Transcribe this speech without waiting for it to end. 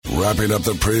wrapping up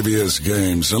the previous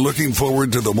games and looking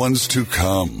forward to the ones to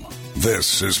come.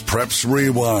 This is Preps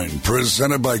Rewind,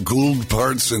 presented by Gould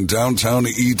Parts in downtown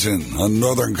Eaton on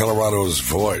Northern Colorado's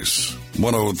Voice,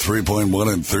 103.1 and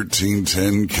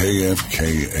 1310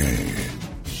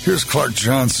 KFKA. Here's Clark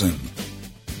Johnson.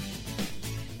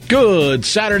 Good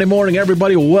Saturday morning,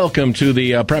 everybody. Welcome to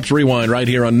the Preps Rewind right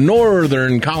here on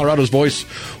Northern Colorado's Voice,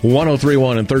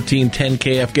 103.1 and 1310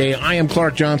 KFK. I am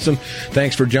Clark Johnson.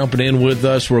 Thanks for jumping in with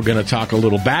us. We're going to talk a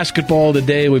little basketball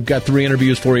today. We've got 3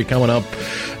 interviews for you coming up.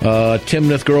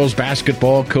 Timnath girls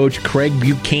basketball coach Craig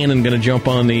Buchanan going to jump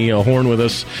on the horn with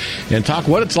us and talk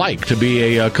what it's like to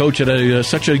be a coach at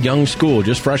such a young school,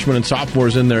 just freshmen and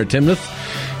sophomores in there at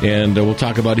Timnath. And we'll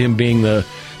talk about him being the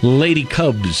Lady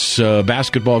Cubs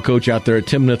basketball coach out there at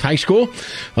Timnath High School.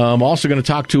 I'm also going to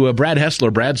talk to Brad Hessler.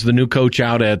 Brad's the new coach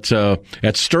out at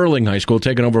Sterling High School,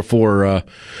 taking over for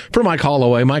Mike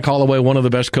Holloway. Mike Holloway, one of the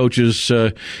best coaches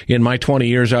in my 20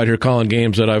 years out here calling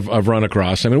games that I've run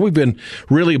across. I mean, we've been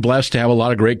really blessed to have a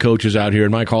lot of great coaches out here,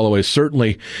 and Mike Holloway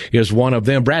certainly is one of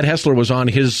them. Brad Hessler was on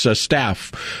his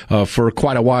staff for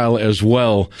quite a while as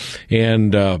well,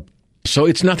 and so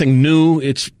it's nothing new.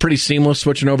 It's pretty seamless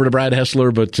switching over to Brad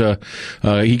Hessler, but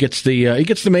he gets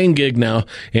the main gig now,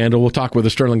 and we'll talk with the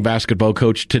Sterling basketball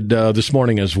coach this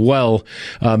morning as well.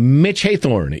 Mitch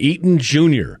Haythorne, Eaton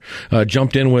Jr.,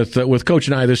 jumped in with Coach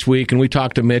and I this week, and we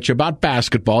talked to Mitch about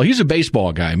basketball. He's a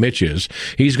baseball guy, Mitch is.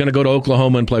 He's going to go to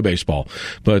Oklahoma and play baseball.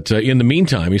 But in the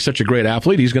meantime, he's such a great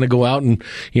athlete, he's going to go out and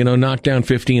knock down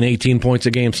 15, 18 points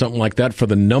a game, something like that, for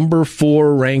the number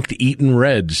 4 ranked Eaton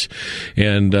Reds.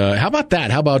 And how about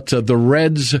that? How about the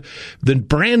Reds? The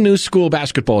brand new school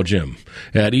basketball gym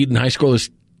at Eaton High School is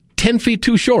 10 feet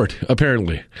too short,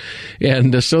 apparently.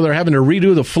 And so they're having to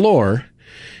redo the floor.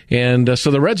 And so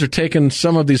the Reds are taking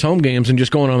some of these home games and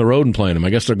just going on the road and playing them. I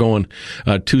guess they're going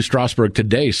to Strasburg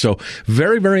today. So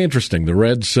very, very interesting. The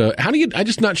Reds, I'm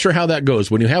just not sure how that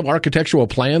goes. When you have architectural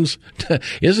plans,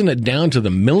 isn't it down to the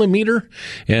millimeter?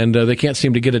 And they can't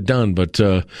seem to get it done. But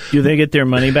do they get their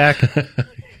money back?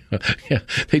 Yeah,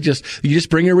 you just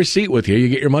bring your receipt with you. You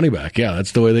get your money back. Yeah,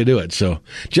 that's the way they do it. So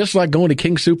just like going to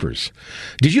King Soopers.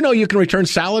 Did you know you can return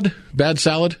salad, bad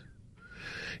salad?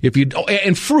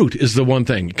 And fruit is the one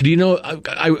thing. Do you know,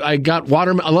 I got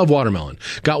watermelon. I love watermelon.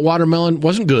 Got watermelon,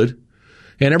 wasn't good.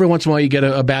 And every once in a while you get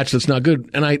a batch that's not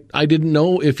good. And I didn't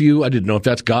know if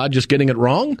that's God just getting it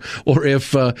wrong, or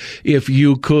if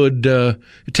you could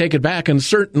take it back. And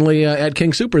certainly at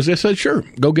King Soopers, they said, sure,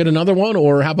 go get another one,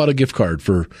 or how about a gift card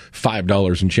for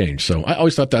 $5 and change. So I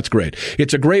always thought that's great.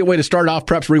 It's a great way to start off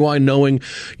Preps Rewind, knowing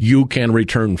you can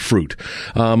return fruit.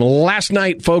 Last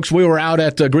night, folks, we were out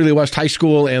at Greeley West High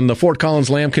School and the Fort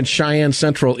Collins Lambkin Cheyenne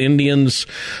Central Indians.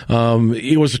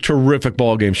 It was a terrific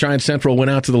ball game. Cheyenne Central went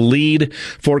out to the lead.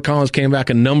 Fort Collins came back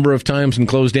a number of times and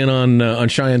closed in on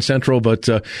Cheyenne Central, but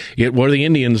it were the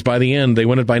Indians by the end. They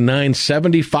won it by 9,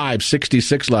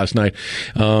 75-66 last night.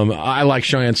 I like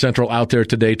Cheyenne Central out there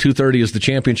today. 2:30 is the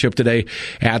championship today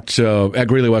at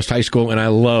Greeley West High School, and I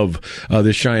love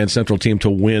this Cheyenne Central team to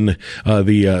win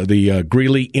the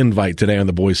Greeley Invite today on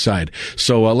the boys' side.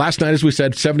 So last night, as we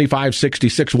said,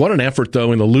 75-66. What an effort,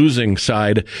 though, in the losing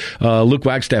side. Luke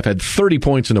Wagstaff had 30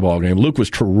 points in the ballgame. Luke was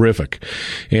terrific.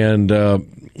 And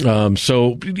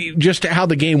so just how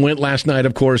the game went last night,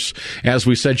 of course, as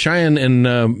we said,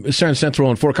 Cheyenne Central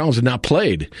and Fort Collins had not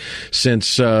played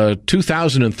since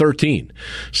 2013.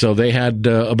 So they had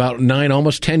about 9,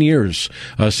 almost 10 years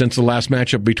since the last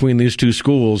matchup between these two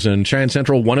schools. And Cheyenne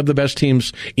Central, one of the best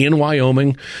teams in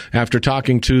Wyoming. After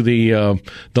talking to the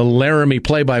Laramie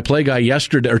play-by-play guy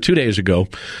yesterday or 2 days ago,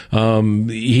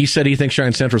 he said he thinks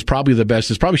Cheyenne Central is probably the best.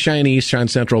 It's probably Cheyenne East, Cheyenne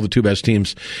Central, the two best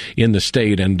teams in the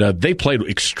state, and they played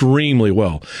extremely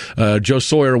well. Joe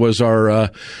Sawyer was our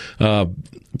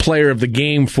player of the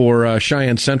game for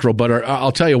Cheyenne Central, but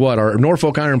I'll tell you what, our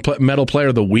Norfolk Iron Medal Player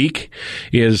of the Week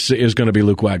is going to be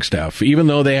Luke Wagstaff. Even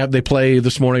though they play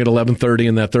this morning at 11:30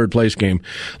 in that third place game,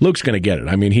 Luke's going to get it.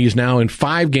 I mean, he's now in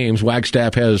 5 games.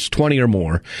 Wagstaff has 20 or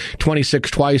more, 26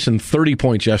 twice and 30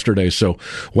 points yesterday. So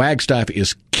Wagstaff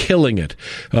is killing it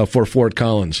for Fort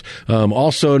Collins.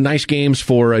 Also, nice games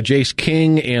for Jace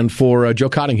King and for Joe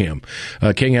Cottingham.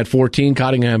 King had 14,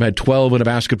 Cottingham had 12 in a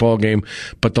basketball game,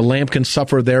 but the Lambkins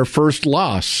suffer their first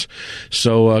loss.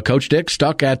 So Coach Dick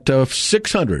stuck at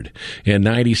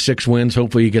 696 wins.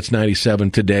 Hopefully he gets 97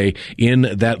 today in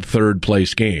that third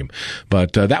place game.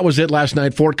 But that was it last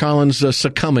night. Fort Collins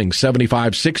succumbing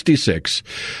 75-66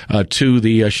 to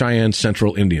the Cheyenne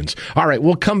Central Indians. All right,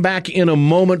 we'll come back in a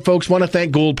moment, folks. Want to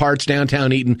thank Gould Gould Parts,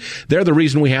 downtown Eaton. They're the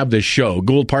reason we have this show.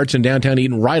 Gould Parts in downtown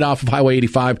Eaton, right off of Highway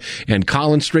 85 and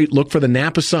Collins Street. Look for the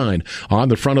Napa sign on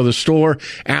the front of the store.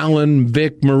 Alan,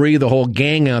 Vic, Marie, the whole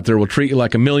gang out there will treat you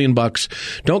like $1 million.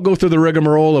 Don't go through the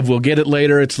rigmarole of we'll get it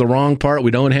later. It's the wrong part.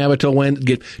 We don't have it till when.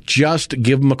 Just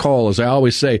give them a call. As I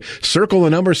always say, circle the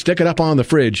number, stick it up on the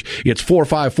fridge. It's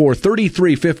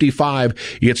 454-3355.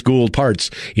 It's Gould Parts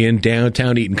in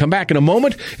downtown Eaton. Come back in a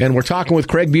moment, and we're talking with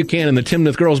Craig Buchanan, the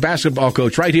Timnath girls basketball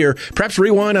coach, right here. Preps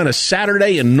Rewind on a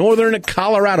Saturday in northern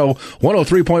Colorado,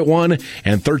 103.1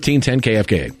 and 1310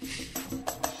 KFK.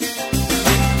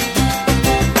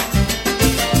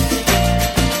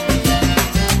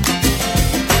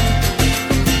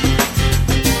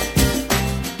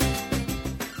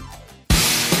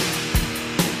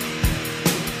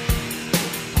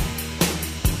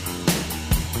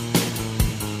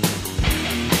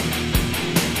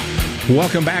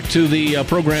 Welcome back to the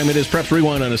program. It is Preps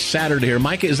Rewind on a Saturday here.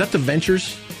 Micah, is that the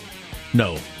Ventures?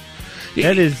 No.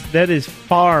 That is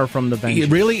far from the Ventures.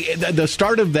 Really? The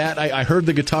start of that, I heard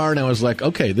the guitar, and I was like,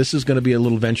 okay, this is going to be a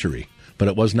little Venture-y. But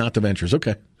it was not the Ventures.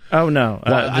 Okay. Oh, no.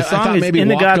 Well, the song is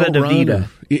In-A-Gadda-Da-Vida.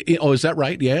 Oh, is that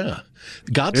right? Yeah.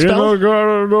 Godspell?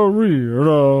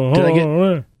 Did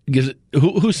I get...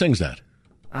 Who sings that?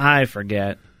 I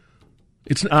forget.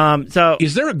 It's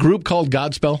is there a group called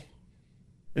Godspell?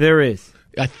 There is.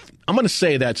 I'm going to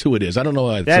say that's who it is. I don't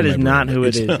know. That is not who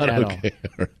it is at all. All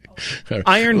right.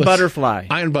 Iron Butterfly.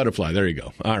 Iron Butterfly. There you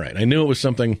go. All right. I knew it was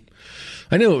something,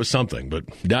 but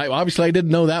obviously I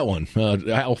didn't know that one.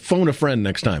 I'll phone a friend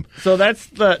next time. So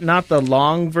that's not the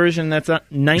long version. That's a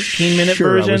 19-minute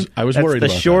version. I was worried about that.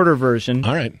 That's the shorter version.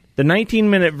 All right. The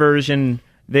 19-minute version,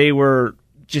 they were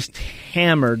just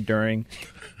hammered during.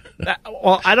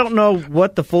 Well, I don't know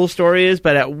what the full story is,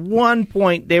 but at one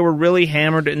point they were really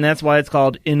hammered, and that's why it's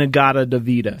called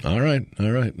In-A-Gadda-Da-Vida. All right.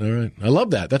 I love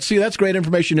that. That's great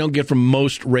information you don't get from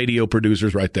most radio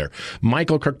producers right there.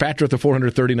 Michael Kirkpatrick, the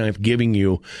 439th, giving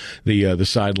you the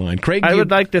sideline. Craig, I would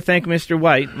like to thank Mr.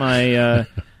 White, my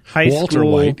high Walter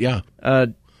school White, yeah.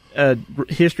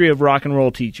 History of rock and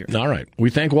roll teacher. All right. We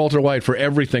thank Walter White for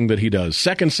everything that he does.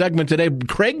 Second segment today,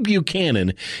 Craig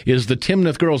Buchanan is the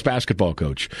Timnath girls basketball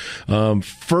coach.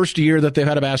 First year that they've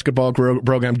had a basketball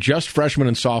program, just freshmen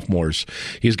and sophomores.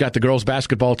 He's got the girls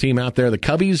basketball team out there, the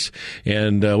Cubbies,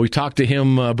 and we talked to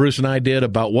him, Bruce and I did,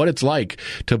 about what it's like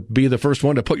to be the first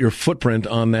one to put your footprint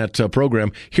on that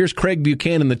program. Here's Craig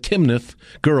Buchanan, the Timnath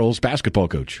girls basketball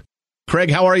coach. Craig,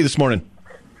 how are you this morning?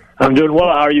 I'm doing well.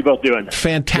 How are you both doing?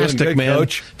 Fantastic, doing good, man.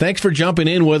 Coach. Thanks for jumping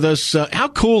in with us. How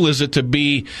cool is it to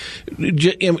be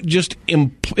just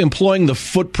employing the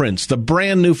footprints, the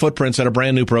brand new footprints at a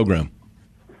brand new program?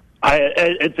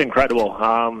 It's incredible.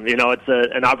 It's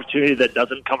an opportunity that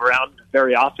doesn't come around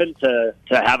very often to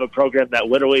have a program that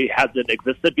literally hasn't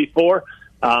existed before,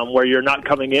 where you're not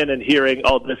coming in and hearing,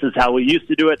 oh, this is how we used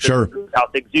to do it. Sure. This is how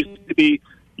things used to be.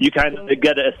 You kind of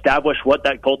get to establish what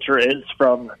that culture is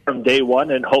from day one,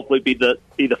 and hopefully be the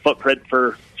footprint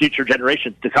for future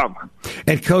generations to come.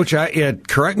 And Coach,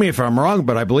 correct me if I'm wrong,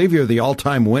 but I believe you're the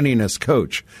all-time winningest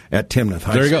coach at Timnath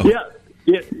High School. There you go.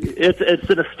 Yeah,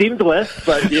 it's an esteemed list,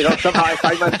 but somehow I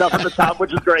find myself at the top,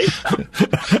 which is great.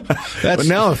 But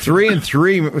now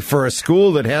 3-3 for a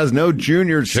school that has no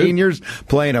juniors, seniors,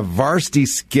 playing a varsity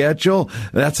schedule.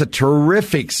 That's a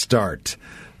terrific start.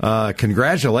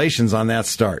 Congratulations on that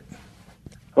start.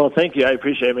 Well, thank you. I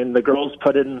appreciate it. I mean, the girls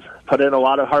put in a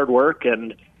lot of hard work,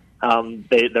 and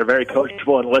they're very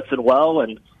coachable and listen well.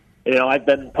 And I've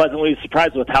been pleasantly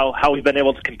surprised with how we've been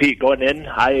able to compete going in.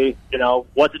 I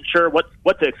wasn't sure what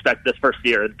to expect this first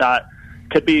year, and thought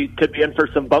could be in for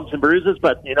some bumps and bruises,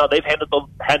 but they've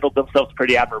handled themselves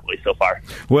pretty admirably so far.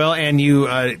 Well, and you,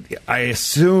 I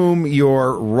assume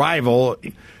your rival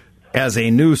as a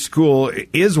new school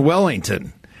is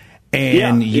Wellington.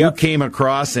 And you came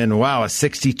across, and wow, a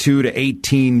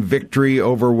 62-18 victory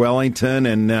over Wellington,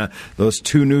 and those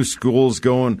two new schools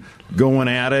going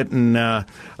at it. And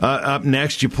up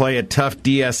next, you play a tough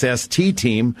DSST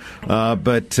team,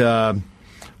 but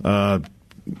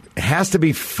has to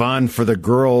be fun for the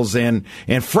girls and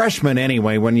freshmen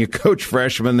anyway. When you coach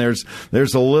freshmen, there's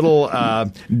a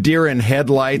little deer in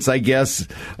headlights, I guess,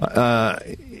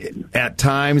 at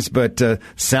times, but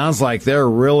sounds like they're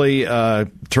really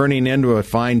turning into a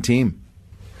fine team.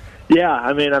 Yeah,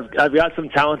 I mean, I've got some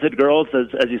talented girls,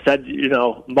 as you said.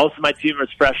 Most of my team is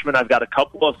freshmen. I've got a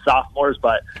couple of sophomores,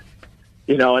 but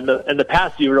in the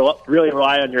past, you really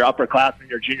rely on your upperclassmen,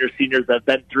 your juniors, seniors that have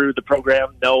been through the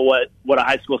program, know what a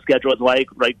high school schedule is like.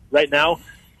 Right now,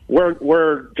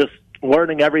 we're just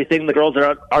learning everything. The girls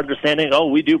are understanding. Oh,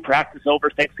 we do practice over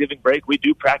Thanksgiving break. We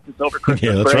do practice over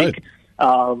Christmas break. Right.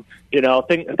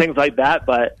 things like that.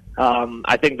 But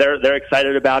I think they're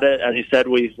excited about it. As you said,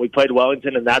 we played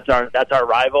Wellington, and that's our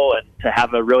rival, and to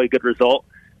have a really good result,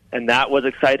 and that was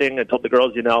exciting. I told the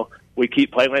girls, we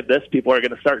keep playing like this, people are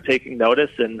going to start taking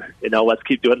notice, and let's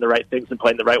keep doing the right things and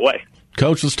playing the right way.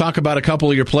 Coach, let's talk about a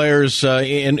couple of your players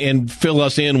and fill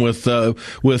us in with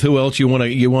who else you want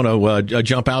to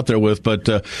jump out there with. But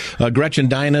Gretchen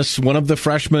Dynas, one of the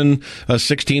freshmen,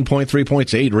 16.3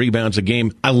 points, 8 rebounds a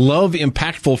game. I love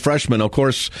impactful freshmen. Of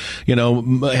course,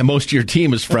 most of your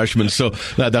team is freshmen, so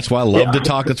that's why I love to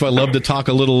talk. That's why I love to talk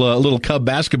a little Cub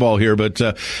basketball here. But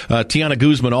Tiana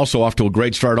Guzman also off to a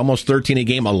great start, almost 13 a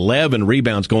game, 11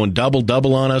 rebounds, going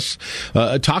double on us.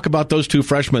 Talk about those two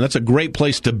freshmen. That's a great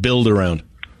place to build around.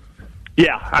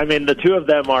 Yeah, I mean, the two of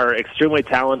them are extremely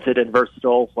talented and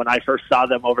versatile. When I first saw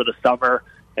them over the summer,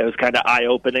 it was kind of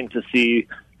eye-opening to see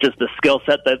just the skill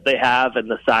set that they have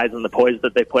and the size and the poise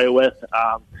that they play with.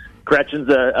 Gretchen's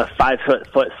a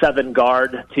 5'7"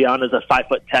 guard. Tiana's a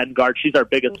 5'10" guard. She's our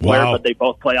biggest player, but they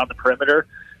both play on the perimeter.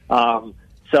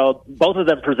 So both of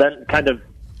them present kind of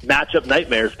matchup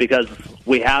nightmares because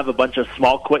we have a bunch of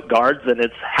small, quick guards, and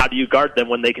it's how do you guard them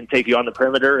when they can take you on the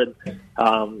perimeter? And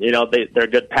they're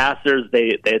good passers.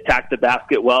 They attack the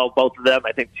basket well. Both of them.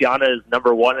 I think Tiana is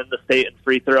number 1 in the state in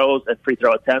free throws and free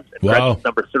throw attempts, and Gretchen's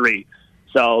number 3.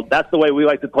 So that's the way we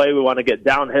like to play. We want to get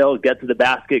downhill, get to the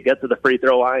basket, get to the free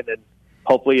throw line, and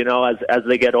hopefully, as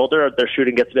they get older, their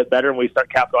shooting gets a bit better, and we start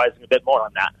capitalizing a bit more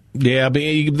on that. Yeah, but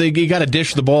you got to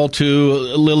dish the ball to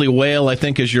Lily Whale, I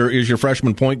think, is your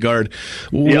freshman point guard.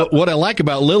 Yep. What I like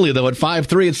about Lily, though, at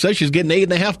 5'3", it says she's getting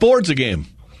 8.5 boards a game.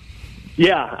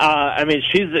 Yeah, I mean,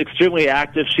 she's extremely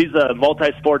active. She's a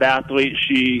multi-sport athlete.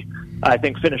 She, I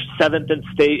think, finished 7th in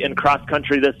state in cross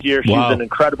country this year. She's an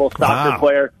incredible soccer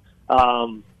player.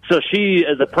 So she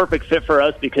is a perfect fit for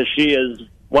us because she is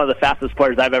one of the fastest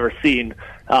players I've ever seen,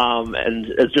 and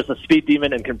is just a speed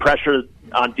demon and can pressure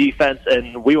on defense.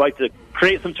 And we like to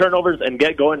create some turnovers and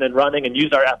get going and running and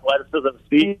use our athleticism and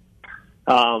speed.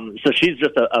 So she's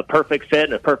just a perfect fit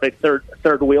and a perfect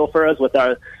third wheel for us with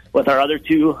our other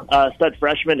two stud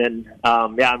freshmen. And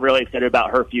I'm really excited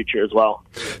about her future as well.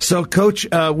 So, Coach,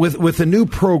 with the new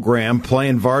program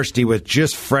playing varsity with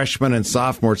just freshmen and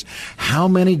sophomores, how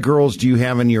many girls do you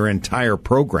have in your entire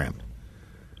program?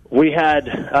 We had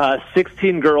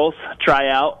 16 girls try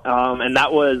out,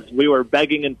 and we were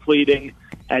begging and pleading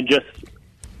and just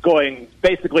going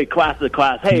basically class to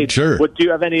class. Hey, sure. Do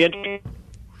you have any interest?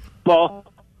 Well,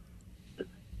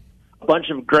 a bunch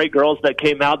of great girls that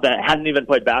came out that hadn't even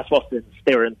played basketball since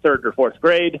they were in 3rd or 4th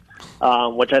grade,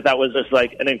 which I thought was just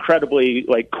like an incredibly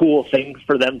cool thing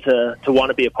for them to want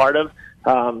to be a part of.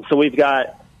 So we've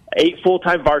got 8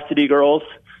 full-time varsity girls,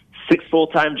 6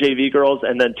 full-time JV girls,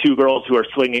 and then 2 girls who are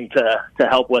swinging to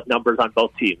help with numbers on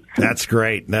both teams. That's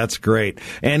great. That's great.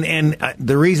 And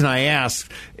the reason I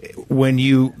ask, when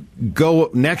you go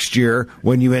next year,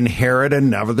 when you inherit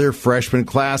another freshman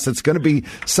class, it's going to be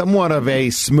somewhat of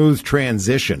a smooth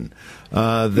transition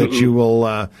that you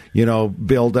will,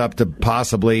 build up to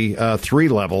possibly 3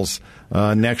 levels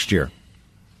next year.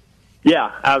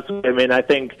 Yeah, absolutely. I mean, I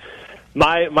think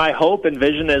my hope and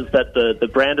vision is that the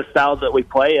brand of styles that we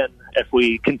play in, if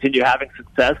we continue having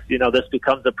success, this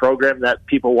becomes a program that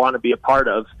people want to be a part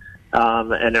of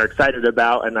and are excited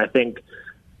about. And I think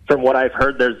from what I've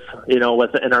heard, there's, in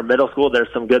our middle school,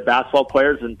 there's some good basketball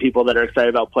players and people that are excited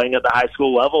about playing at the high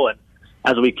school level. And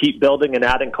as we keep building and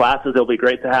adding classes, it'll be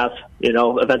great to have,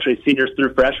 eventually seniors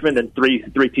through freshmen and three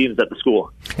teams at the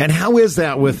school. And how is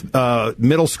that with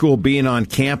middle school being on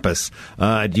campus?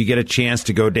 Do you get a chance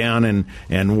to go down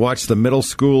and watch the middle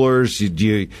schoolers? Do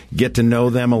you get to know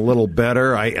them a little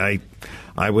better?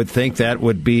 I would think that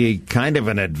would be kind of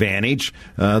an advantage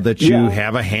that you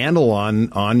have a handle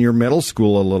on your middle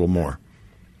school a little more.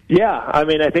 Yeah, I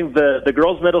mean, I think the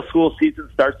girls' middle school season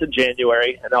starts in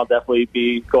January, and I'll definitely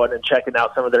be going and checking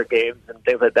out some of their games and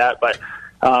things like that. But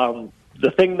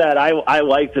the thing that I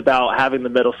liked about having the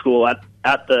middle school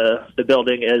at the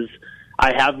building is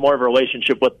I have more of a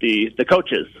relationship with the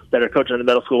coaches that are coaching at the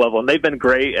middle school level, and they've been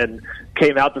great and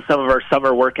came out to some of our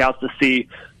summer workouts to see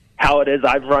how it is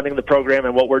I'm running the program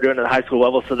and what we're doing at the high school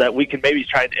level so that we can maybe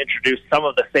try to introduce some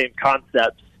of the same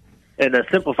concepts in a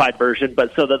simplified version,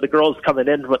 but so that the girls coming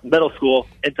in with middle school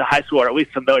into high school are at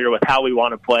least familiar with how we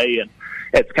want to play, and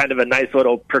it's kind of a nice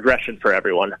little progression for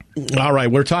everyone. All right,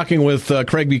 we're talking with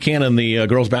Craig Buchanan, the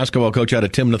girls basketball coach out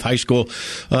of Timnath High School.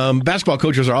 Basketball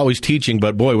coaches are always teaching,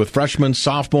 but boy, with freshmen,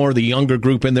 sophomore, the younger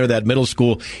group in there, that middle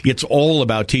school, it's all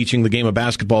about teaching the game of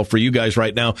basketball for you guys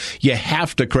right now. You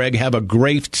have to, Craig, have a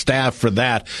great staff for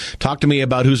that. Talk to me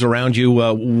about who's around you.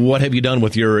 What have you done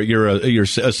with your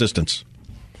assistants?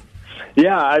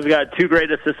 Yeah, I've got two great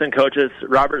assistant coaches,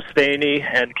 Robert Spaney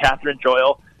and Catherine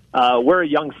Joyle. We're a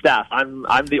young staff.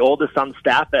 I'm the oldest on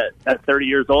staff at 30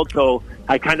 years old, so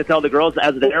I kind of tell the girls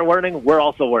as they're learning, we're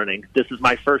also learning. This is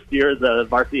my first year as a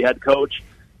varsity head coach.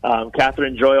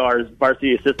 Catherine Joyle, our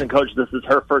varsity assistant coach, this is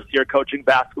her first year coaching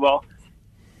basketball.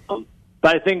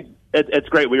 But I think it's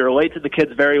great. We relate to the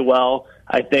kids very well.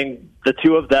 I think the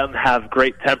two of them have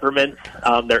great temperaments.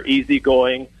 They're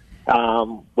easygoing,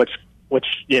 which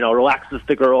relaxes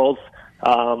the girls.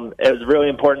 It was really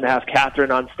important to have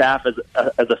Catherine on staff as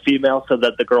a female, so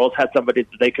that the girls had somebody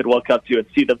that they could look up to and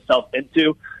see themselves in,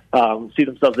 and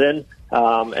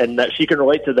that she can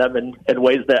relate to them in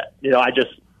ways that I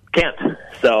just can't.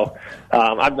 So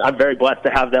I'm very blessed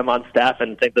to have them on staff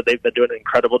and think that they've been doing an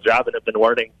incredible job and have been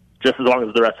learning just as long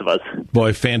as the rest of us.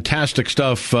 Boy, fantastic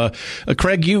stuff.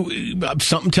 Craig,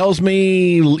 something tells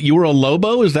me you were a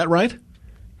Lobo, is that right?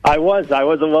 I was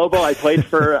a Lobo. I played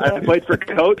for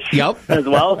Coach as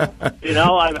well.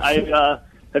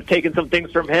 I've taken some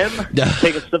things from him,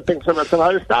 taken some things from some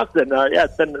other stuff, and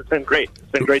it's been great.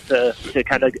 It's been great to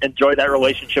kind of enjoy that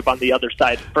relationship on the other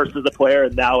side, first as a player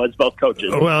and now as both coaches.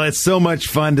 Well, it's so much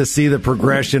fun to see the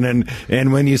progression,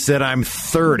 and when you said I'm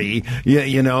 30,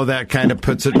 that kind of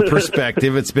puts it in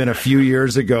perspective. It's been a few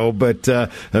years ago, but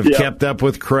I've kept up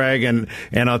with Craig, and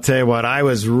I'll tell you what, I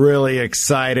was really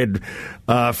excited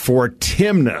for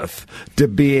Timnath to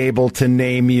be able to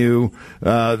name you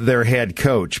their head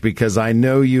coach, because I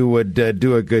know you would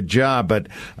do a good job, but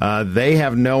they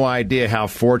have no idea how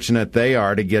fortunate they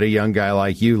are to get a young guy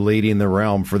like you leading the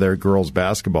realm for their girls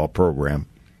basketball program.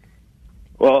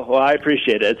 Well, I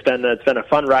appreciate it. It's been a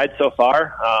fun ride so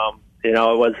far. It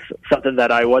was something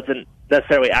that I wasn't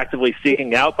necessarily actively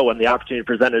seeking out, but when the opportunity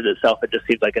presented itself, it just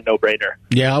seemed like a no-brainer.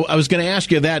 Yeah, I was going to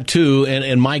ask you that too,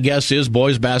 and my guess is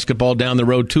boys basketball down the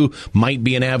road too might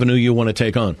be an avenue you want to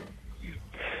take on.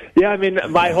 Yeah, I mean,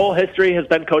 my whole history has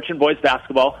been coaching boys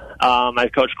basketball. I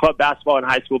coached club basketball and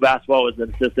high school basketball. I was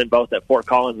an assistant both at Fort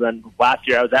Collins, and last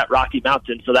year I was at Rocky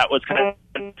Mountain, so that was kind of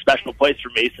a special place for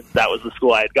me since that was the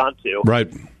school I had gone to. Right.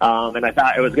 And I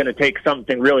thought it was going to take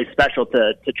something really special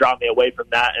to draw me away from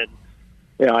that, and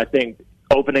I think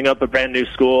opening up a brand new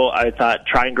school, I thought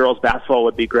trying girls basketball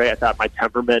would be great. I thought my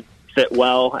temperament fit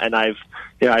well, and I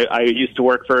used to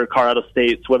work for Colorado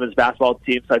State's women's basketball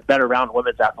team, so I've been around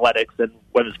women's athletics and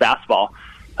women's basketball.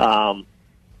 I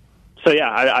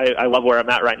love where I'm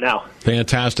at right now.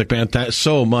 Fantastic.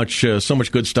 So much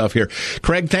good stuff here.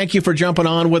 Craig, thank you for jumping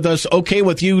on with us. Okay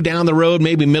with you down the road,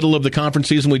 maybe middle of the conference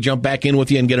season, we jump back in with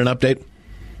you and get an update?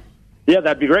 Yeah,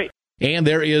 that'd be great. And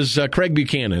there is Craig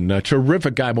Buchanan, a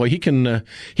terrific guy. Boy, he can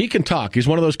talk. He's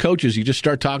one of those coaches. You just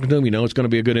start talking to him, it's going to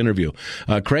be a good interview.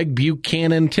 Craig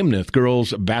Buchanan, Timnath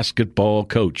girls basketball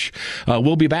coach.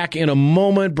 We'll be back in a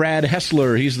moment. Brad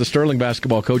Hessler, he's the Sterling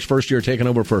basketball coach, first year taking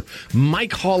over for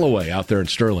Mike Holloway out there in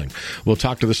Sterling. We'll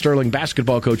talk to the Sterling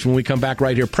basketball coach when we come back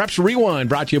right here. Preps Rewind,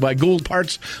 brought to you by Gould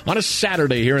Parts on a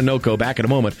Saturday here in NoCo. Back in a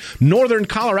moment. Northern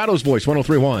Colorado's Voice,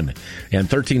 103.1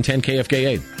 and 1310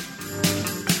 KFKA.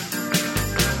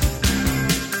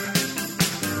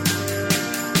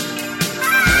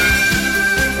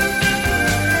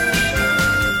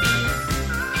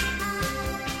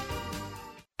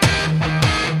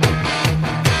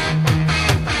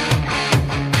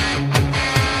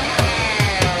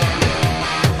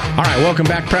 Welcome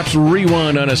back. Preps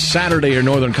Rewind on a Saturday here in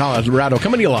Northern Colorado.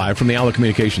 Coming to you live from the Allo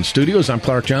Communications Studios. I'm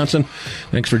Clark Johnson.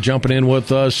 Thanks for jumping in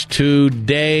with us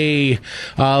today.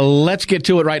 Let's get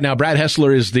to it right now. Brad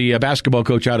Hessler is the basketball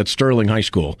coach out at Sterling High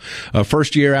School.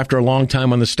 First year after a long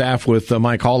time on the staff with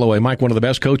Mike Holloway. Mike, one of the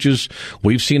best coaches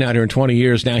we've seen out here in 20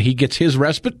 years. Now he gets his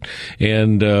respite,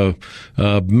 and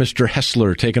Mr.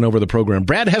 Hessler taking over the program.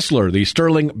 Brad Hessler, the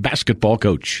Sterling basketball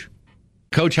coach.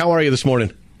 Coach, how are you this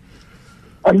morning?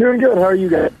 I'm doing good. How are you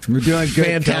guys? We're doing good.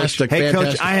 Fantastic. Coach. Hey,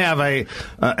 fantastic. Coach, I have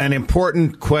an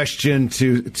important question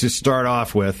to start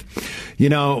off with.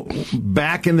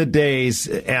 Back in the days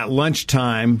at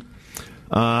lunchtime,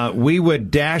 we would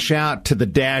dash out to the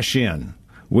dash in,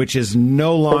 which is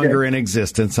no longer in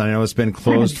existence. I know it's been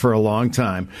closed for a long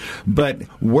time. But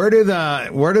where do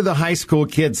the high school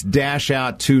kids dash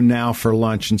out to now for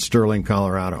lunch in Sterling,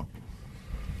 Colorado?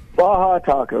 Baja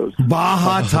Tacos.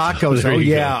 Baja Tacos. Oh,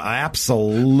 yeah,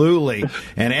 absolutely.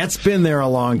 And it's been there a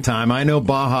long time. I know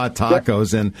Baja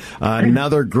Tacos, and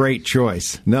another great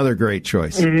choice.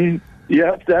 Mm-hmm.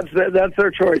 Yes, that's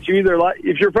their choice. You either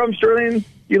if you're from Sterling,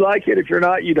 you like it. If you're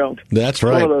not, you don't. That's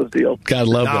right. One of those deals. God,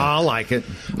 love that. I like it.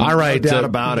 All right. No doubt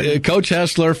about it. Coach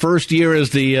Hessler, first year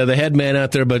as the head man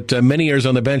out there, but many years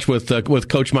on the bench with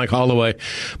Coach Mike Holloway.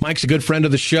 Mike's a good friend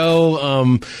of the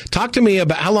show. Talk to me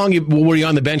about how long were you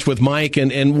on the bench with Mike,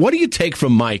 and what do you take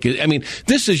from Mike? I mean,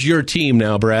 this is your team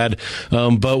now, Brad,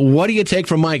 but what do you take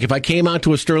from Mike? If I came out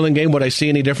to a Sterling game, would I see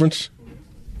any difference?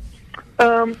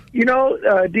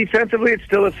 Defensively, it's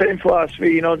still the same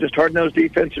philosophy, just hard-nosed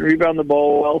defense and rebound the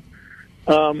ball well.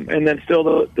 And then still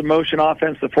the motion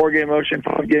offense, the 4-game motion,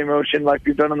 5-game motion like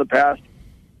we've done in the past.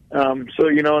 And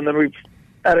then we've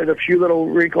added a few little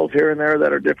wrinkles here and there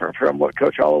that are different from what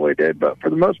Coach Holloway did. But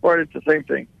for the most part, it's the same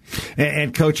thing.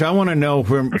 And Coach, I want to know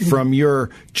from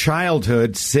your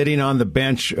childhood sitting on the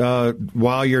bench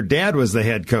while your dad was the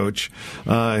head coach,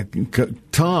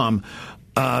 Tom,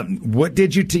 what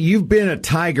did you've been a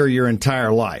Tiger your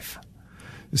entire life.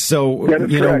 So,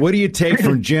 what do you take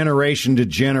from generation to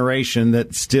generation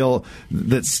that still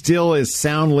is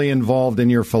soundly involved in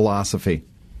your philosophy?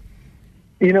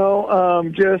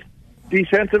 Just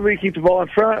defensively, keep the ball in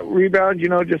front, rebound,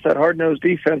 just that hard-nosed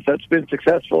defense that's been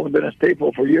successful and been a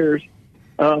staple for years.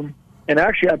 And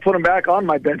actually, I put him back on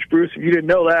my bench, Bruce, if you didn't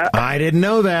know that. I didn't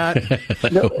know that.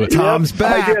 Tom's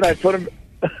back. I did. I put him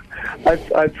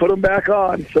I put him back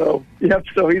on, so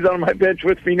he's on my bench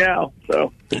with me now.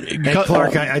 So, hey,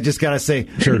 Clark, I just got to say,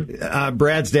 sure.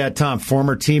 Brad's dad, Tom,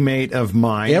 former teammate of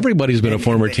mine. Everybody's been a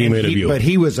former teammate of you, but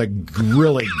he was a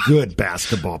really good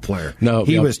basketball player.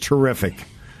 He was terrific.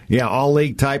 Yeah,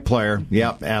 all-league type player.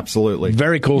 Yeah, absolutely.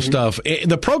 Very cool stuff.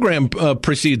 The program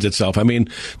precedes itself. I mean,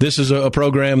 this is a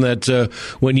program that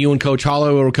when you and Coach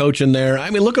Holloway were coaching there, I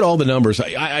mean, look at all the numbers.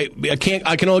 I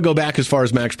can only go back as far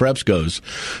as Max Preps goes,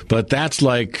 but that's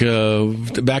like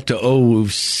back to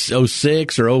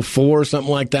 06 or 04 or something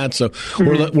like that. So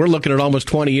we're looking at almost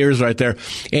 20 years right there,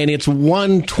 and it's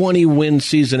one 20-win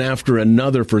season after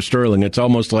another for Sterling. It's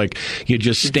almost like you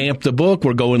just stamp the book.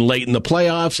 We're going late in the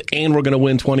playoffs, and we're going to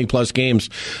win 20-plus games.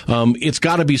 It's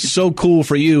got to be so cool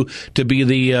for you to be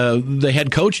the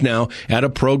head coach now at a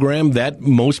program that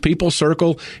most people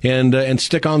circle and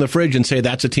stick on the fridge and say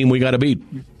that's a team we got to beat.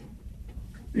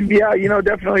 Yeah,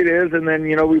 definitely it is. And then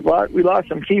we lost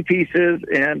some key pieces,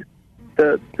 and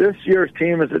this year's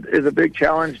team is a big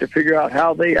challenge to figure out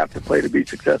how they have to play to be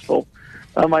successful.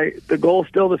 The goal is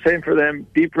still the same for them: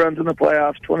 deep runs in the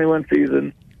playoffs, 20-win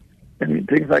season, and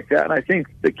things like that. And I think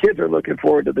the kids are looking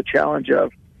forward to the challenge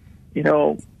of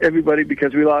everybody,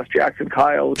 because we lost Jackson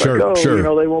Kyle. It's sure.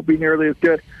 They won't be nearly as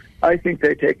good. I think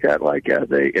they take that like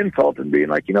as a insult and being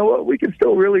like, we can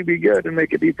still really be good and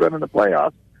make a deep run in the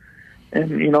playoffs. And,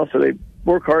 so they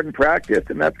work hard in practice,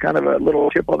 and that's kind of a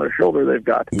little chip on their shoulder they've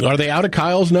got. Are they out of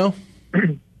Kyle's now?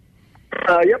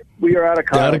 Yep, we are out of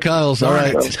Kyle's. Out of Kyle's, all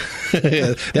right.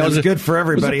 That was good for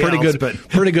everybody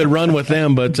pretty good run with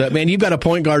them. But, man, you've got a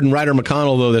point guard in Ryder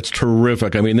McConnell, though, that's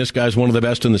terrific. I mean, this guy's one of the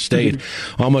best in the state.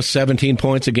 Almost 17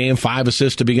 points a game, 5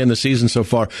 assists to begin the season so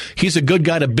far. He's a good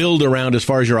guy to build around as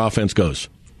far as your offense goes.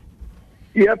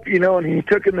 Yep, and he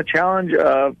took in the challenge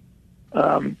of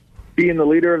being the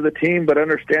leader of the team, but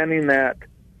understanding that,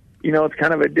 it's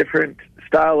kind of a different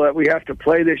style that we have to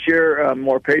play this year,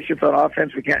 more patience on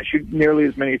offense. We can't shoot nearly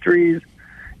as many threes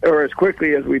or as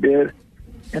quickly as we did.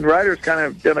 And Ryder's kind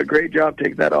of done a great job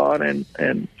taking that on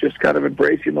and just kind of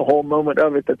embracing the whole moment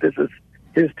of it, that this is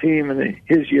his team and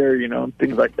his year, and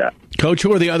things like that. Coach,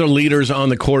 who are the other leaders on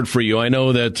the court for you? I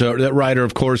know that Ryder,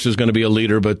 of course, is going to be a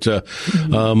leader, but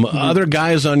other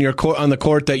guys on the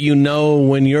court that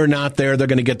when you're not there, they're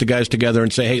going to get the guys together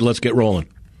and say, hey, let's get rolling.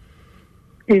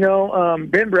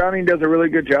 Ben Browning does a really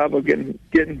good job of getting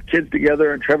kids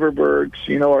together, and Trevor Bergs,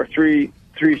 our three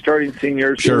starting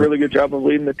seniors, do a really good job of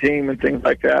leading the team and things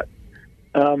like that.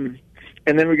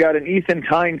 And then we got an Ethan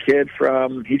Tyne kid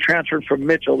he transferred from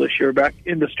Mitchell this year back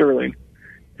into Sterling.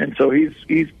 And so he's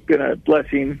been a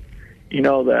blessing,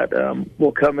 that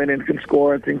will come in and can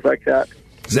score and things like that.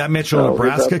 Is that Mitchell,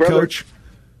 Nebraska, Coach?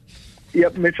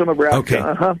 Yep, Mitchell, Nebraska. Okay.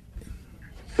 Uh-huh.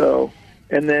 So,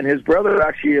 and then his brother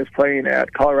actually is playing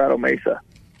at Colorado Mesa.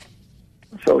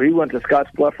 So he went to Scotts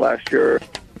Bluff last year.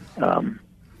 But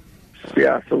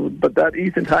that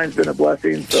Ethan Tyne's been a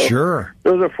blessing. So sure.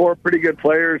 Those are 4 pretty good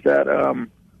players that,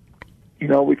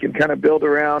 we can kind of build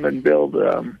around and build,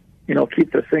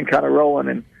 keep this thing kind of rolling.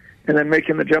 And then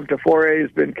making the jump to 4A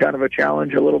has been kind of a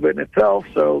challenge a little bit in itself.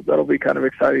 So that'll be kind of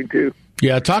exciting too.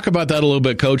 Yeah, talk about that a little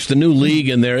bit, Coach. The new league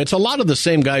in there, it's a lot of the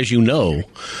same guys you know,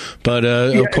 but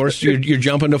of course you're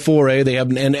jumping to 4A. They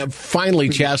have, and finally,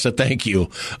 Chassa, thank you,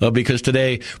 because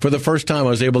today, for the first time, I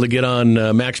was able to get on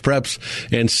Max Preps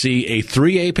and see a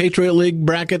 3A Patriot League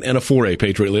bracket and a 4A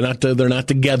Patriot League. They're not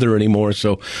together anymore,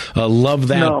 so love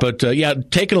that. No. But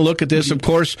taking a look at this, of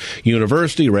course,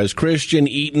 University, Res Christian,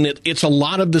 Eaton, it's a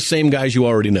lot of the same guys you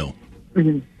already know.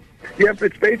 Mm-hmm. Yep,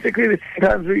 it's basically the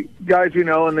same guys we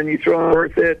know, and then you throw in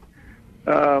Worth It,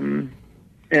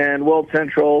 and World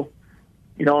Central,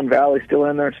 and Valley still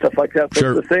in there and stuff like that. So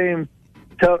sure. It's the same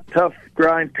tough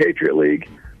grind Patriot League.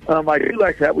 I do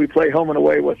like that we play home and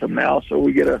away with them now, so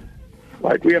we get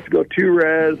we have to go to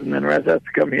Res, and then Res has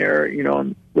to come here,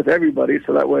 and with everybody,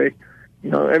 so that way,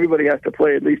 everybody has to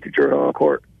play at least at your own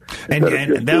court. And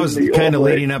that was kind of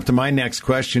leading up to my next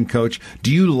question, Coach.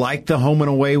 Do you like the home and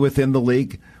away within the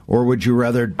league? Or would you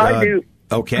rather? I do.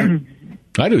 Okay,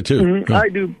 I do too. Mm-hmm.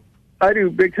 I do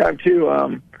big time too.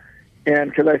 And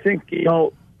because I think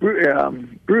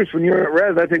Bruce, when you were at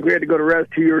Res, I think we had to go to Res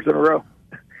 2 years in a row,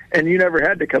 and you never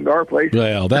had to come to our place.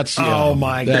 Well, that's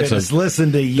my goodness.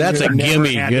 Listen to you. That's a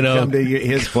gimme. Come to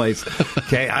his place.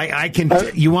 Okay, I can.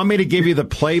 You want me to give you the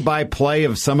play-by-play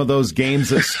of some of those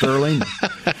games at Sterling?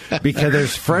 Because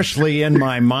there's freshly in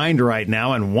my mind right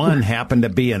now, and one happened to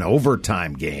be an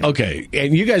overtime game. Okay,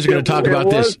 and you guys are going to talk about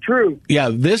this. True. Yeah,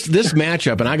 this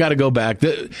matchup, and I got to go back.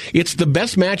 It's the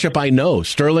best matchup I know.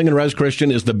 Sterling and Res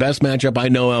Christian is the best matchup I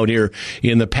know out here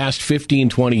in the past 15,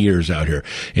 20 years out here.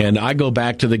 And I go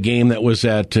back to the game that was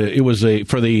at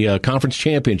for the conference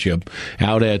championship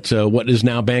out at what is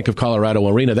now Bank of Colorado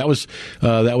Arena. That was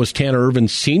Tanner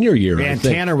Irvin's senior year. And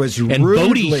Tanner was and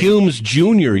Bodie Hume's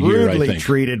junior year. I think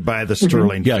treated by the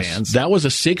Sterling yes, fans. That was a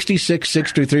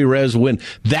 66-63 Res win.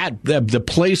 The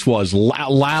place was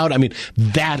loud. I mean,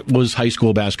 that was high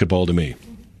school basketball to me.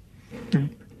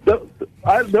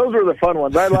 Those were the fun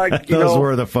ones. I like those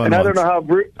were the fun and ones.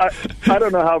 I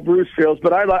don't know how Bruce feels,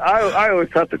 but I always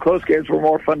thought the close games were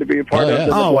more fun to be a part of.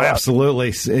 Oh, absolutely.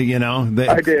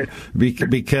 I did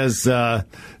because it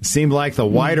seemed like the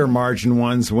wider margin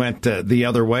ones went the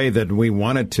other way than we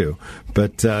wanted to.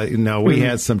 But we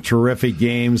had some terrific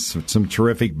games, some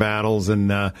terrific battles,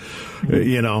 and that's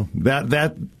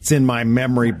in my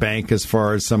memory bank as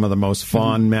far as some of the most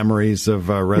fond memories of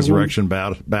Resurrection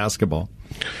basketball.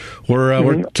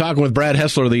 We're talking with Brad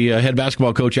Hessler, the head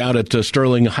basketball coach out at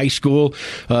Sterling High School.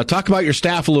 Talk about your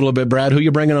staff a little bit, Brad. Who are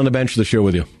you bringing on the bench this year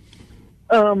with you?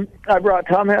 I brought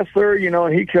Tom Hessler,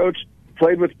 and he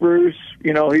played with Bruce.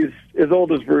 He's as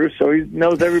old as Bruce, so he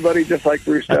knows everybody just like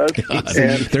Bruce does.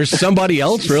 And there's somebody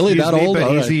else really that old?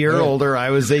 But he's a year older. I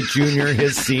was a junior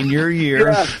his senior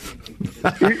year. Yeah.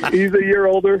 He's a year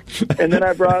older. And then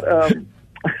I brought...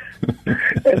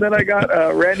 and then I got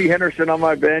Randy Henderson on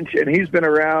my bench, and he's been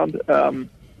around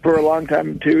for a long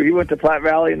time, too. He went to Platte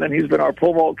Valley, and then he's been our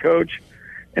pole vault coach,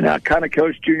 and I kind of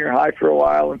coached junior high for a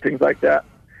while and things like that.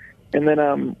 And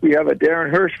then we have a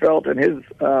Darren Hirschfeld, and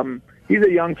he's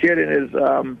a young kid in his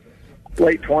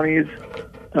late 20s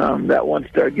that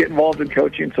wants to get involved in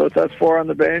coaching. So it's us four on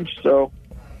the bench. So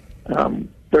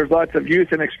there's lots of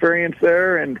youth and experience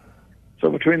there, and so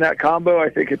between that combo,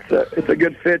 I think it's a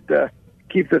good fit to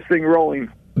keep this thing rolling.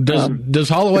 Does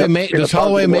Holloway make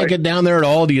it down there at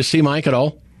all? Do you see Mike at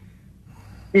all?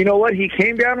 You know what? He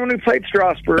came down when we played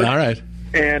Strasburg. All right.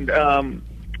 And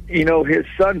his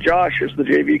son Josh is the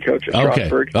JV coach at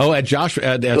Strasburg. Oh, at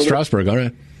Strasburg. All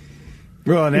right.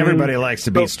 Well, and everybody likes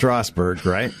to beat Strasburg,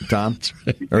 right, Tom?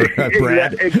 Or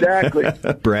Brad? Exactly.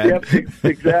 Brad? Yep,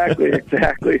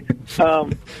 exactly. So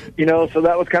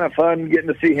that was kind of fun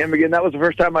getting to see him again. That was the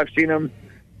first time I've seen him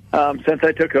since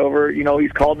I took over.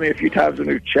 He's called me a few times and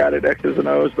we've chatted X's and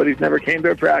O's, but he's never came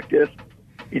to a practice.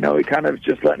 He kind of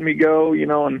just letting me go,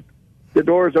 and the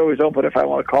door is always open if I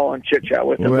want to call and chit-chat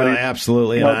with him. Well,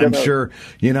 absolutely. And I'm sure,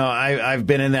 I've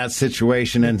been in that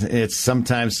situation, and it's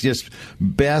sometimes just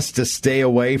best to stay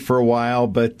away for a while.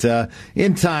 But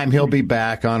in time, he'll be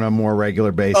back on a more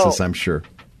regular basis, I'm sure.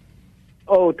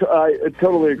 Oh, I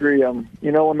totally agree.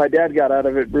 When my dad got out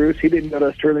of it, Bruce, he didn't go to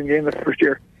a Sterling game the first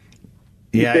year.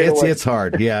 Yeah, it's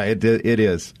hard. Yeah, it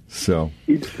is. So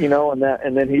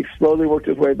and then he slowly worked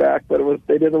his way back. But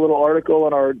they did a little article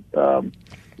in our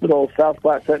little South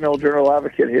Platte Sentinel Journal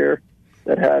Advocate here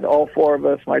that had all four of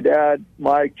us, my dad,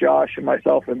 Mike, Josh, and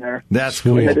myself in there. That's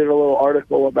cool. And they did a little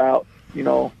article about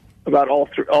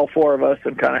all four of us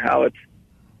and kind of how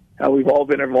we've all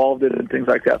been involved in it and things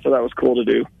like that. So that was cool to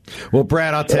do. Well,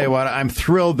 Brad, I'll tell you what, I'm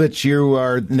thrilled that you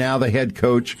are now the head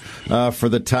coach for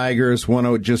the Tigers. Want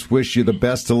to just wish you the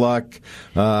best of luck.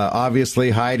 Obviously,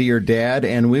 hi to your dad,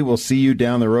 and we will see you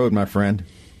down the road, my friend.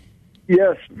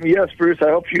 Yes, Bruce. I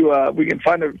hope we can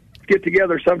find a get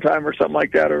together sometime or something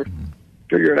like that, or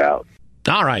figure it out.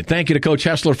 All right. Thank you to Coach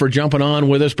Hessler for jumping on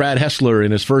with us. Brad Hessler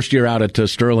in his first year out at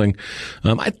Sterling.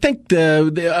 I think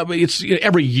it's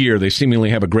every year they seemingly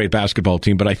have a great basketball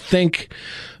team, but I think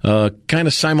kind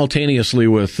of simultaneously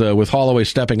with Holloway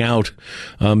stepping out,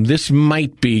 this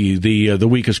might be the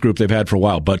weakest group they've had for a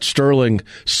while. But Sterling,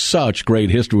 such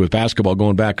great history with basketball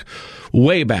going back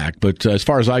way back. But as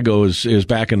far as I go is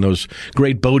back in those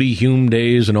great Bodie Hume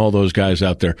days and all those guys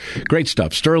out there. Great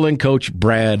stuff. Sterling coach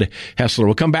Brad Hessler.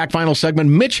 We'll come back. Final segment.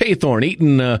 Mitch Haythorne,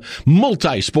 Eaton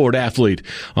multi-sport athlete,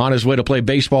 on his way to play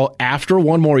baseball after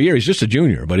one more year. He's just a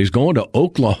junior, but he's going to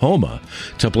Oklahoma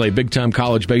to play big-time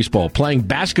college baseball, playing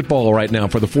basketball right now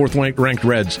for the 4th-ranked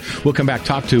Reds. We'll come back,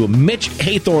 talk to Mitch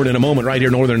Haythorne in a moment right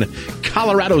here, Northern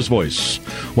Colorado's voice,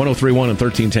 103.1 and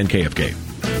 1310 KFK.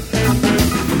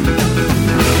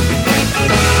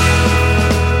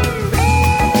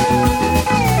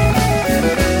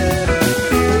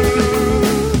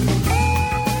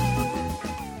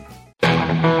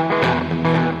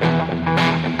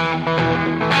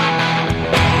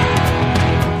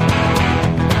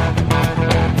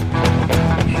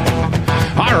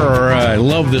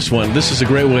 Love this one. This is a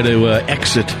great way to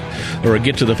exit or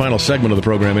get to the final segment of the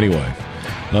program anyway.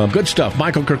 Good stuff.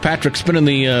 Michael Kirkpatrick spinning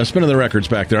the records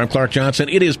back there. I'm Clark Johnson.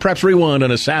 It is Preps Rewind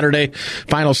on a Saturday.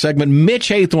 Final segment. Mitch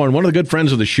Haythorne, one of the good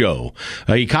friends of the show.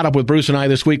 He caught up with Bruce and I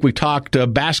this week. We talked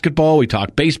basketball. We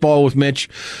talked baseball with Mitch.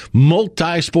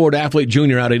 Multi-sport athlete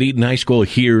junior out at Eaton High School.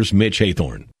 Here's Mitch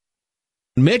Haythorne.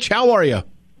 Mitch, how are you?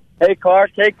 Hey, Clark.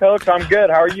 Hey, Coach. I'm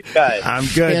good. How are you guys? I'm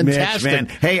good, Fantastic. Mitch,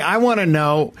 man. Hey, I want to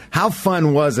know, how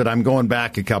fun was it? I'm going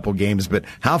back a couple games, but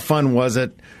how fun was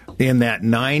it in that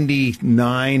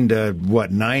 99 to,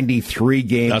 93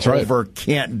 game That's right. over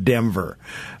Kent, Denver?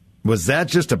 Was that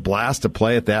just a blast to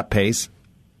play at that pace?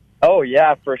 Oh,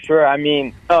 yeah, for sure. I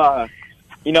mean,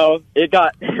 we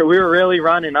were really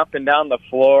running up and down the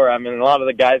floor. I mean, a lot of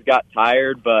the guys got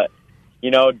tired, but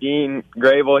Dean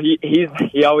Grable,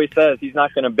 he always says he's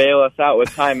not going to bail us out with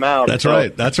timeout. That's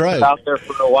right. That's right. Out there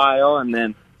for a while, and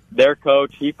then their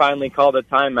coach, he finally called a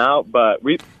timeout. But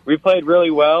we played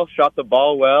really well, shot the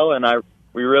ball well, and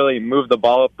we really moved the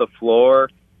ball up the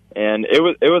floor, and it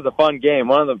was a fun game.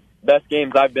 One of the best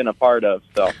games I've been a part of.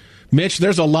 So. Mitch,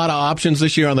 there's a lot of options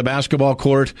this year on the basketball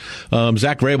court.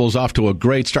 Zach Grable's off to a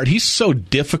great start. He's so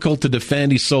difficult to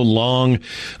defend. He's so long.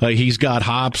 He's got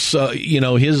hops.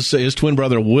 His twin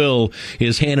brother Will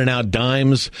is handing out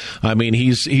dimes. I mean,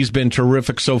 he's been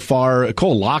terrific so far.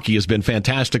 Cole Lockey has been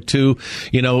fantastic too.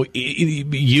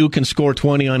 You can score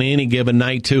 20 on any given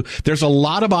night too. There's a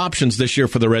lot of options this year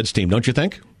for the Reds team, don't you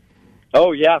think?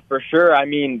 Oh yeah, for sure. I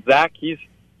mean, Zach, he's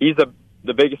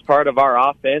the biggest part of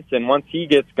our offense, and once he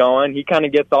gets going, he kind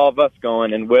of gets all of us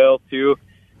going, and Will too,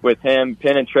 with him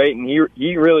penetrating.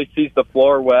 He really sees the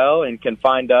floor well and can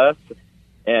find us,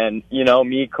 and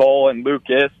me, Cole, and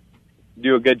Lucas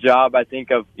do a good job, I think,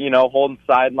 of holding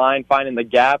sideline, finding the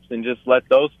gaps, and just let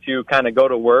those two kind of go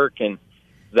to work. And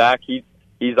Zach,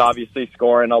 he's obviously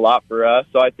scoring a lot for us,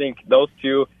 so I think those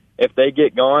two, if they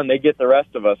get going, they get the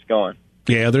rest of us going.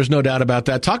 Yeah, there's no doubt about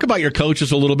that. Talk about your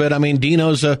coaches a little bit. I mean,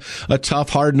 Dino's a tough,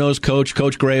 hard-nosed coach,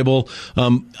 Coach Grable.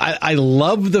 I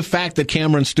love the fact that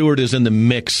Cameron Stewart is in the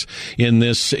mix in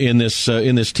this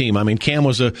team. I mean, Cam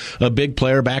was a big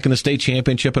player back in the state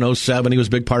championship in 2007. He was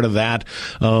a big part of that.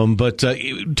 But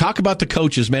talk about the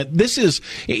coaches, man.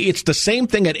 It's the same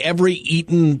thing at every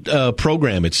Eaton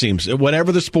program, it seems,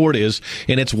 whatever the sport is,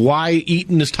 and it's why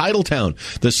Eaton is Titletown.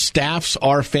 The staffs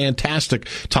are fantastic.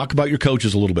 Talk about your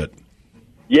coaches a little bit.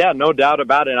 Yeah, no doubt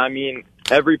about it. I mean,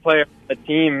 every player on the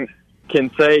team can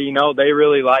say, they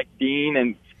really like Dean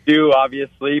and Stu,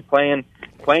 obviously, playing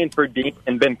for Dean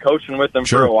and been coaching with him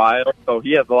for a while. So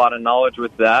he has a lot of knowledge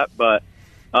with that. But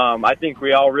I think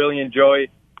we all really enjoy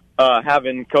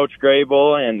having Coach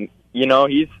Grable, and,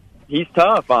 he's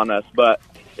tough on us. But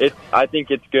I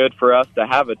think it's good for us to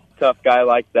have a tough guy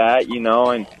like that,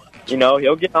 and,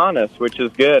 he'll get honest, which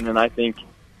is good. And I think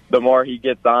the more he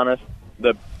gets honest,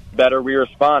 the better we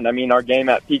respond. I mean, our game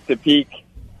at Peak to Peak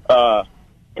a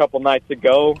couple nights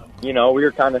ago, we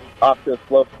were kind of off to a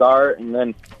slow start, and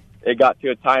then it got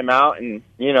to a timeout, and,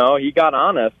 he got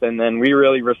honest, and then we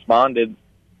really responded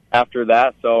after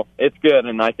that. So it's good,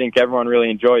 and I think everyone really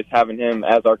enjoys having him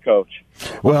as our coach.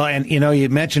 Well, and, you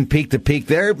mentioned Peak to Peak.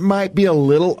 There might be a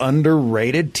little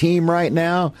underrated team right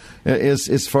now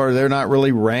as far as they're not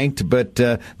really ranked, but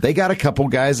they got a couple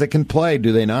guys that can play,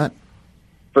 do they not?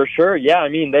 For sure, yeah. I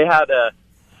mean, they had a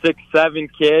 6'7"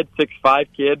 kid, 6'5"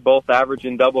 kid, both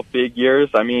averaging double figures.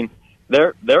 I mean,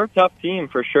 they're a tough team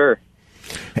for sure.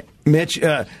 Mitch,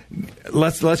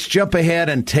 let's jump ahead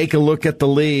and take a look at the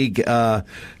league.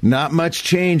 Not much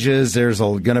changes. There's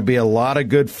going to be a lot of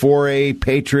good 4A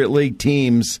Patriot League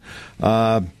teams.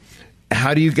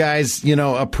 How do you guys,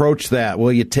 approach that?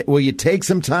 Will you take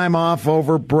some time off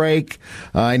over break?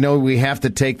 I know we have to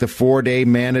take the 4-day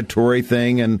mandatory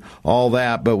thing and all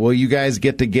that, but will you guys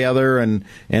get together and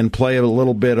play a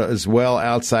little bit as well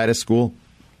outside of school?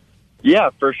 Yeah,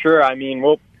 for sure. I mean,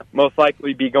 we'll most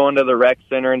likely be going to the rec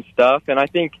center and stuff, and I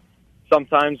think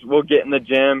sometimes we'll get in the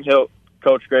gym.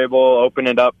 Coach Grable will open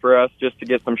it up for us just to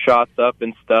get some shots up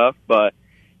and stuff, but,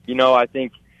 I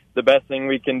think the best thing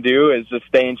we can do is just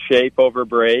stay in shape over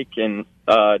break and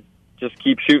just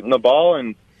keep shooting the ball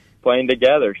and playing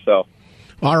together. So,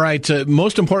 all right,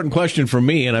 most important question for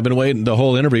me, and I've been waiting the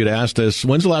whole interview to ask this,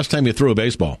 when's the last time you threw a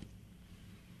baseball?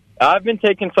 I've been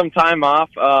taking some time off.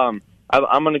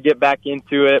 I'm going to get back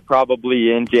into it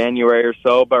probably in January or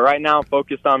so, but right now I'm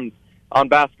focused on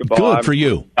basketball. Good for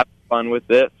you. I'm having fun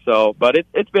with it. So, but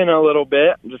it's been a little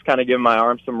bit. I'm just kind of giving my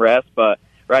arms some rest, but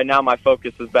right now my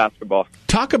focus is basketball.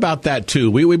 Talk about that, too.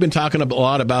 We've been talking a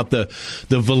lot about the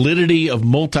validity of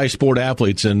multi-sport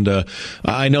athletes, and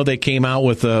I know they came out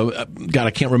with,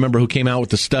 I can't remember who came out with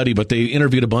the study, but they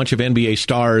interviewed a bunch of NBA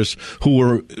stars who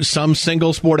were some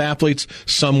single-sport athletes,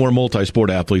 some were multi-sport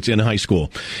athletes in high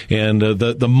school. And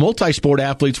the multi-sport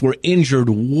athletes were injured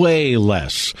way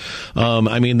less.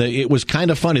 It was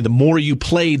kind of funny. The more you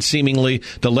played, seemingly,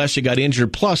 the less you got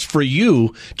injured. Plus, for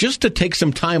you, just to take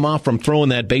some time off from throwing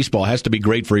that baseball has to be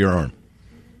great for your arm.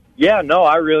 Yeah, no,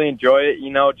 I really enjoy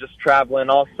it, just traveling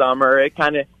all summer. It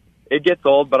gets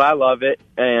old, but I love it,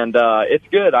 and it's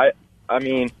good. I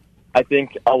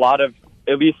think a lot of,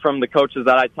 at least from the coaches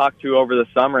that I talked to over the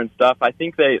summer and stuff, I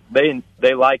think they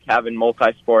like having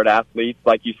multi-sport athletes,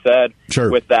 like you said, sure,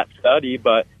 with that study,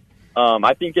 but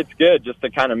I think it's good just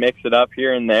to kind of mix it up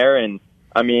here and there, and,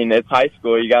 it's high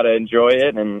school. You got to enjoy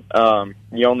it, and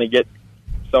you only get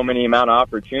so many amount of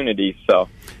opportunities, so.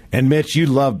 And, Mitch, you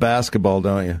love basketball,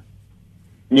 don't you?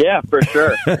 Yeah, for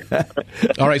sure.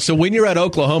 All right, so when you're at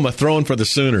Oklahoma throwing for the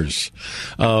Sooners,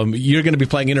 you're going to be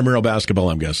playing intramural basketball,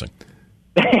 I'm guessing.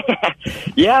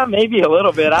 Yeah, maybe a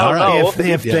little bit. I don't know.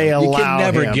 If they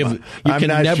allow him. I'm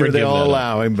not sure they'll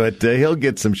allow him, but he'll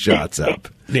get some shots up.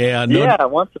 Yeah,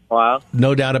 once in a while.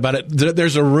 No doubt about it.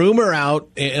 There's a rumor out,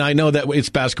 and I know that it's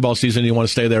basketball season, you want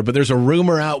to stay there, but there's a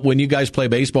rumor out when you guys play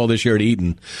baseball this year at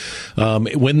Eaton.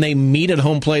 When they meet at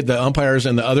home plate, the umpires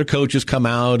and the other coaches come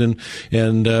out,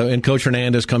 and Coach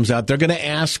Hernandez comes out. They're going to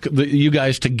ask you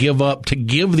guys to give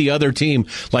the other team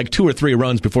like 2 or 3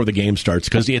 runs before the game starts,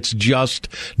 because it's just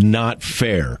not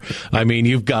fair.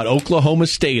 You've got Oklahoma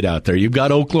State out there, you've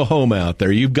got Oklahoma out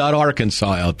there, you've got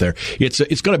Arkansas out there.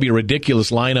 It's going to be a ridiculous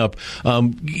lineup.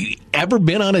 Ever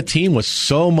been on a team with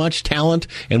so much talent?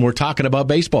 And we're talking about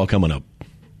baseball coming up.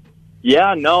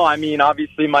 Yeah, no,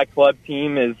 obviously my club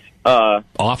team is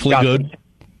awfully good.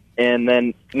 And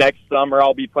then next summer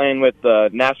I'll be playing with the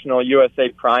National USA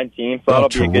Prime team, so that'll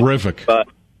be terrific. But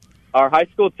our high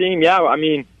school team,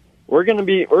 we're gonna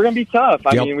be tough.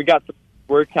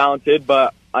 We're talented,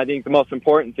 but I think the most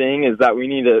important thing is that we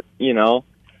need to,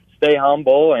 stay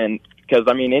humble, and because,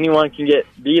 anyone can get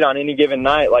beat on any given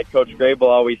night, like Coach Grable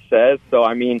always says. So,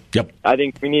 I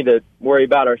think we need to worry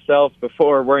about ourselves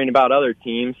before worrying about other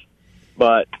teams.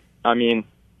 But, I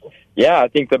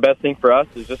think the best thing for us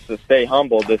is just to stay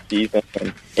humble this season,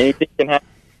 and anything can happen.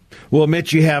 Well,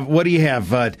 Mitch, what do you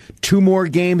have, 2 more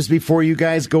games before you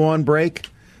guys go on break?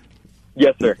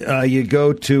 Yes, sir. You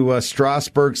go to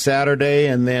Strasburg Saturday,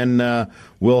 and then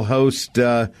we'll host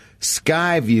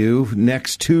Skyview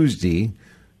next Tuesday.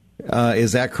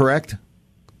 Is that correct?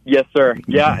 Yes, sir.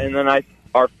 Yeah, and then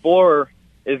our floor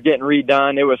is getting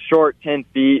redone. It was short 10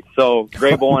 feet, so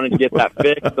Grable wanted to get that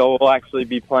fixed, so we'll actually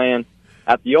be playing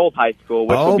at the old high school,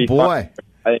 which will be fun.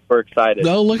 I think we're excited.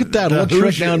 Oh, look at that.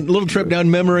 Little trip down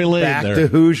memory lane. Back to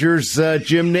Hoosiers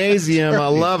Gymnasium. I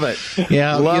love it.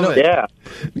 Yeah. Love it. Yeah.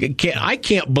 I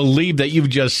can't believe that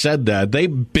you've just said that. They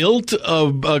built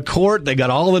a court. They got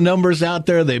all the numbers out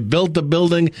there. They built the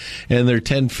building, and they're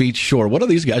 10 feet short. What are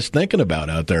these guys thinking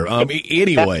about out there?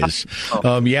 Anyways,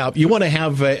 you want to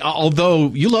have, although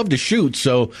you love to shoot,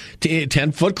 so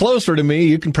 10 foot closer to me,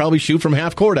 you can probably shoot from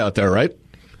half court out there, right?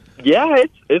 Yeah,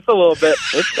 it's a little bit.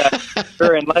 It's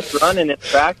sure, and less running in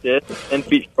practice, 10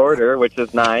 feet shorter, which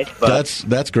is nice. But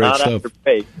that's great stuff.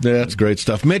 That's great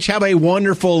stuff. Mitch, have a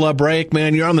wonderful break,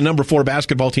 man. You're on the number 4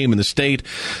 basketball team in the state.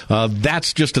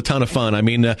 That's just a ton of fun.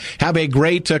 Have a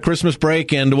great Christmas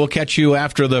break, and we'll catch you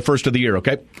after the first of the year.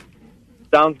 Okay.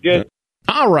 Sounds good.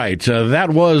 All right, that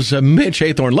was Mitch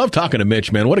Haythorne. Love talking to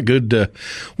Mitch, man. What a good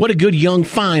young,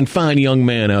 fine young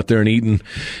man out there in Eaton,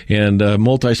 and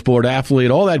multi-sport athlete,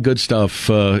 all that good stuff.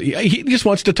 He just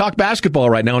wants to talk basketball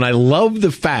right now, and I love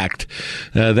the fact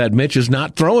that Mitch is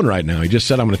not throwing right now. He just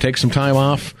said, I'm going to take some time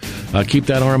off, keep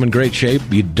that arm in great shape.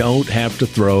 You don't have to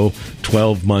throw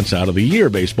 12 months out of the year,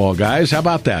 baseball guys. How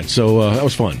about that? So that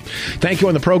was fun. Thank you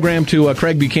on the program to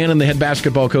Craig Buchanan, the head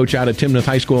basketball coach out at Timnath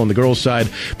High School on the girls' side,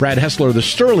 Brad Hessler, the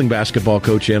Sterling basketball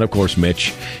coach, and, of course,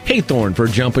 Mitch Haythorne for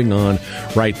jumping on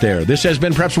right there. This has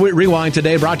been Preps Rewind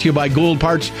today, brought to you by Gould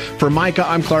Parts. For Micah,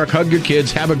 I'm Clark. Hug your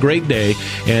kids. Have a great day,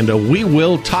 and we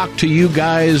will talk to you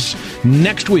guys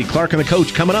next week. Clark and the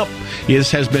Coach coming up.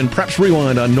 This has been Preps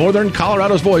Rewind on Northern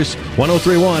Colorado's Voice,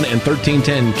 103.1 and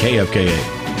 1310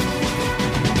 KFKA.